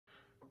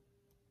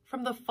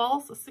From the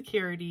false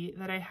security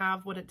that I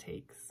have what it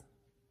takes,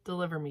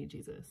 deliver me,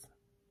 Jesus.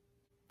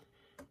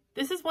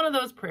 This is one of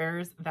those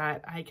prayers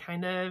that I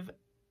kind of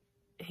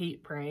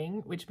hate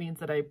praying, which means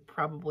that I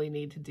probably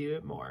need to do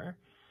it more.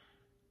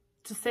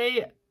 To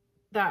say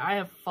that I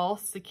have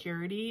false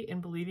security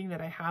in believing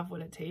that I have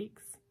what it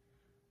takes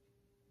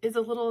is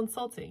a little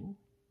insulting.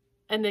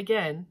 And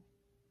again,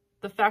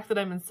 the fact that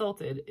I'm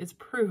insulted is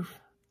proof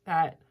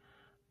that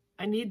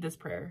I need this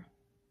prayer.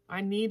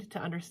 I need to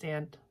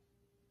understand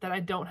that I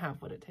don't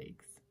have what it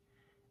takes,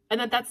 and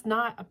that that's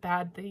not a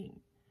bad thing.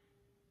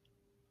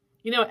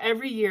 You know,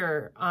 every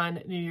year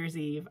on New Year's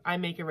Eve, I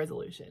make a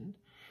resolution.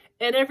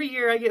 And every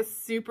year I get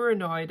super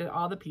annoyed at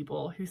all the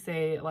people who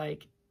say,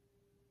 like,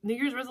 New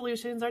Year's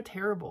resolutions are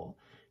terrible.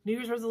 New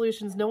Year's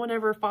resolutions, no one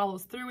ever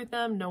follows through with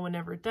them. No one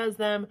ever does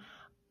them.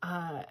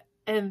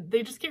 And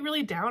they just get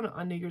really down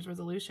on New Year's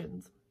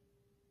resolutions.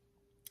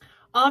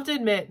 I'll have to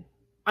admit,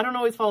 I don't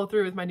always follow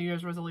through with my New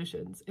Year's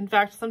resolutions. In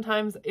fact,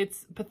 sometimes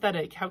it's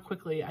pathetic how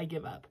quickly I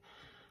give up.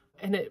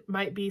 And it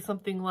might be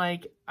something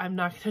like, I'm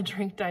not going to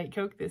drink Diet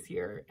Coke this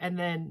year. And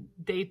then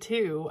day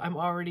 2, I'm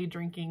already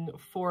drinking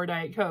 4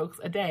 Diet Cokes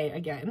a day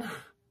again.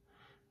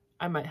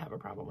 I might have a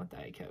problem with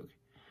Diet Coke.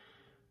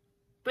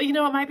 But, you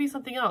know, it might be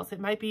something else. It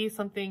might be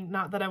something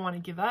not that I want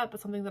to give up, but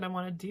something that I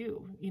want to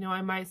do. You know,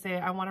 I might say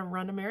I want to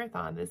run a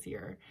marathon this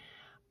year.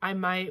 I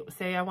might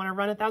say I want to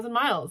run 1,000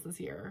 miles this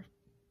year.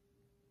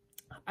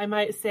 I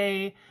might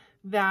say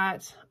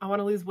that I want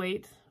to lose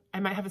weight. I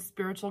might have a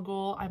spiritual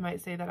goal. I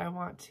might say that I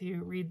want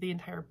to read the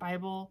entire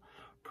Bible,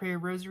 pray a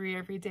rosary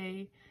every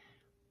day.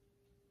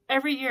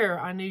 Every year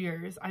on New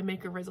Year's, I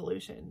make a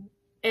resolution.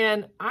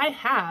 And I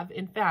have,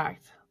 in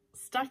fact,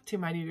 stuck to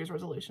my New Year's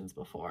resolutions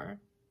before.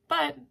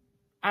 But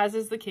as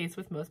is the case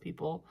with most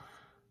people,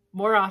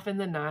 more often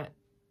than not,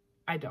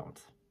 I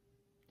don't.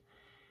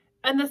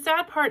 And the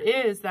sad part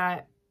is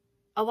that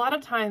a lot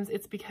of times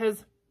it's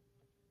because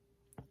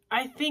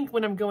I think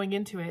when I'm going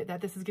into it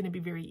that this is going to be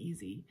very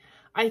easy.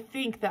 I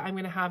think that I'm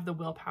going to have the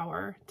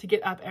willpower to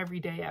get up every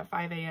day at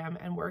 5 a.m.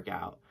 and work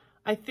out.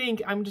 I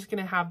think I'm just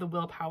going to have the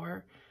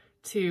willpower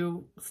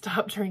to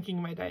stop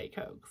drinking my Diet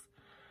Cokes.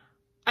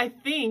 I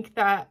think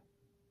that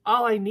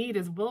all I need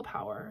is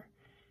willpower.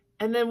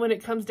 And then when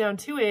it comes down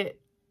to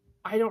it,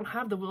 I don't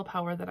have the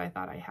willpower that I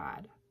thought I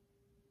had.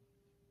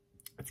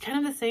 It's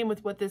kind of the same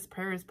with what this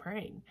prayer is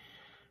praying.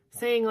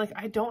 Saying, like,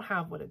 I don't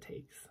have what it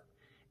takes.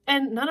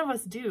 And none of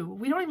us do.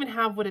 We don't even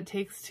have what it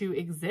takes to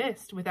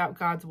exist without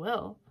God's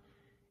will.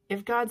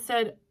 If God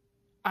said,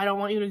 I don't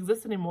want you to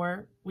exist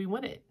anymore, we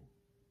wouldn't.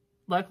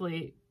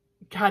 Luckily,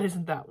 God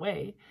isn't that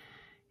way.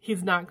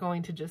 He's not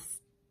going to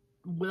just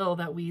will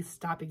that we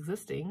stop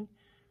existing.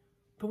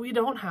 But we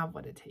don't have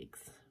what it takes.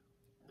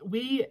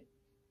 We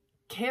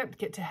can't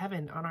get to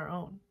heaven on our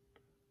own.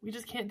 We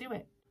just can't do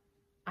it.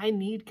 I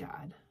need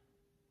God.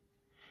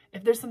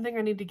 If there's something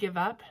I need to give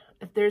up,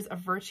 if there's a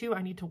virtue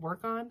I need to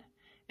work on,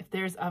 if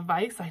there's a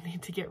vice I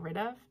need to get rid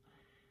of,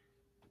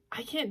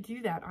 I can't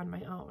do that on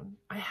my own.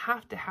 I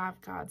have to have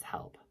God's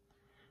help.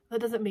 That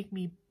doesn't make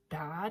me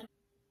bad.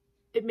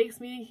 It makes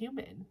me a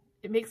human.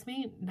 It makes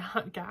me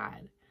not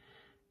God.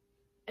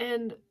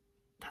 And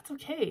that's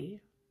okay.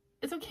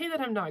 It's okay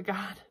that I'm not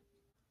God.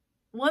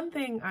 One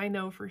thing I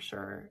know for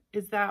sure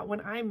is that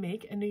when I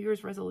make a New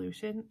Year's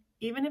resolution,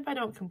 even if I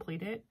don't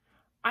complete it,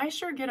 I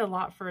sure get a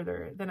lot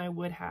further than I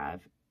would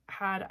have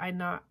had I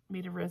not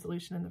made a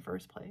resolution in the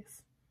first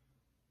place.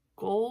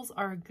 Goals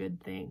are a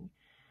good thing.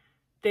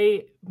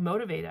 They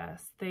motivate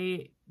us.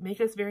 They make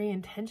us very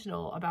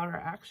intentional about our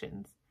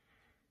actions.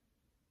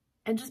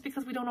 And just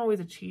because we don't always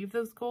achieve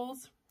those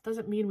goals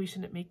doesn't mean we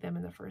shouldn't make them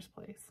in the first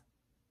place.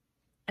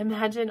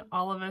 Imagine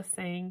all of us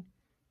saying,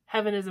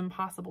 heaven is an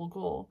impossible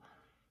goal.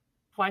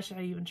 Why should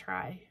I even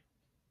try?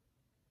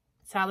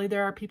 Sadly,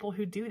 there are people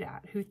who do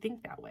that, who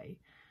think that way.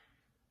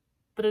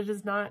 But it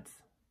is not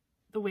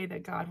the way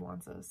that God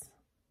wants us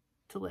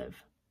to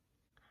live.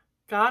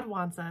 God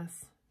wants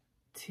us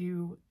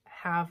to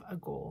have a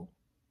goal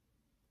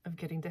of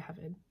getting to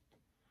heaven,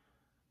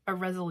 a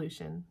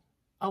resolution,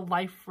 a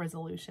life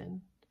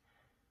resolution.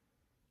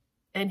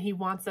 And he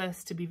wants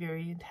us to be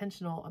very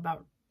intentional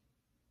about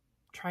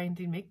trying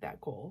to make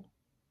that goal.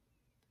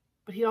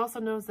 But he also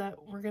knows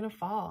that we're going to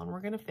fall and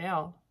we're going to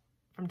fail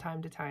from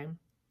time to time.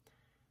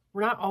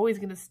 We're not always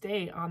going to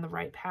stay on the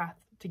right path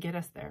to get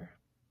us there.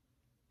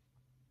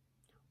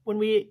 When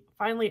we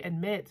finally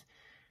admit,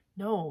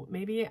 no,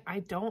 maybe I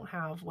don't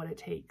have what it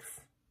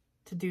takes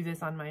to do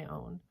this on my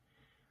own.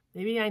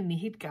 Maybe I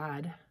need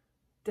God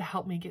to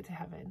help me get to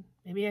heaven.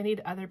 Maybe I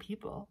need other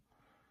people.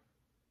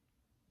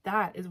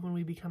 That is when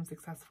we become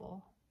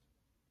successful.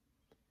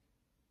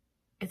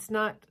 It's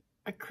not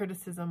a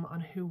criticism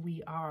on who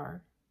we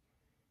are.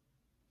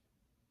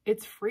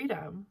 It's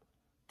freedom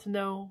to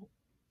know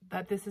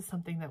that this is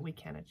something that we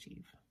can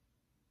achieve.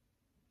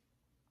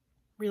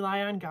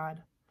 Rely on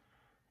God.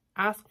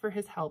 Ask for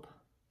his help.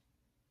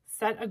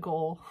 Set a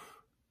goal.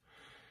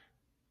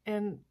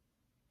 And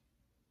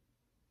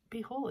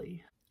be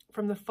holy.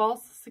 From the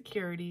false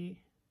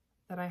security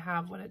that I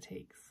have what it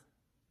takes,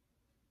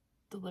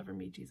 deliver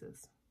me,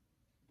 Jesus.